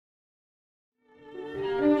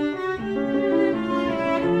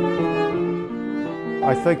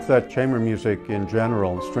I think that chamber music in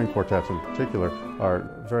general, and string quartets in particular, are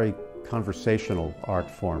a very conversational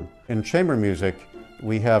art form. In chamber music,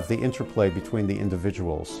 we have the interplay between the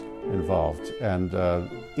individuals involved, and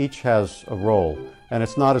each has a role. And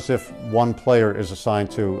it's not as if one player is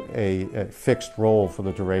assigned to a fixed role for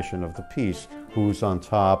the duration of the piece. Who's on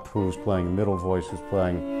top, who's playing the middle voice, who's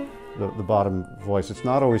playing the bottom voice. It's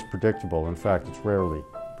not always predictable. In fact, it's rarely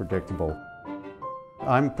predictable.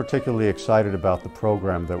 I'm particularly excited about the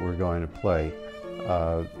program that we're going to play.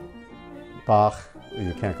 Bach,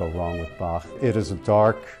 you can't go wrong with Bach. It is a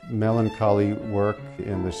dark, melancholy work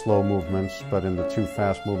in the slow movements, but in the two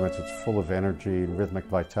fast movements it's full of energy, rhythmic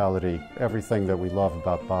vitality. Everything that we love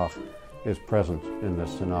about Bach is present in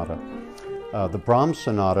this sonata. The Brahms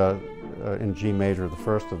sonata in G major, the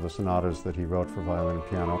first of the sonatas that he wrote for violin and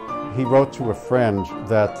piano. He wrote to a friend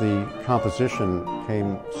that the composition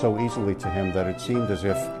came so easily to him that it seemed as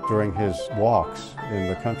if during his walks in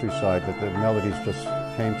the countryside that the melodies just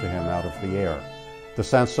came to him out of the air. The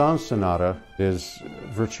Saint-Saens sonata is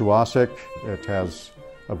virtuosic. It has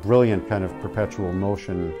a brilliant kind of perpetual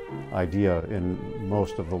motion idea in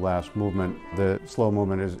most of the last movement. The slow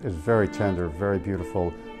movement is very tender, very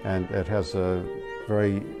beautiful, and it has a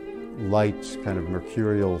very light kind of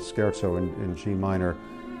mercurial scherzo in G minor.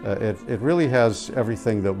 It really has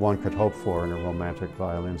everything that one could hope for in a romantic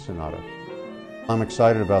violin sonata. I'm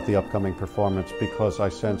excited about the upcoming performance because I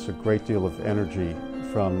sense a great deal of energy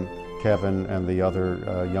from Kevin and the other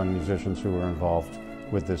young musicians who are involved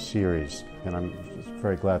with this series, and I'm just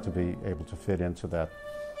very glad to be able to fit into that.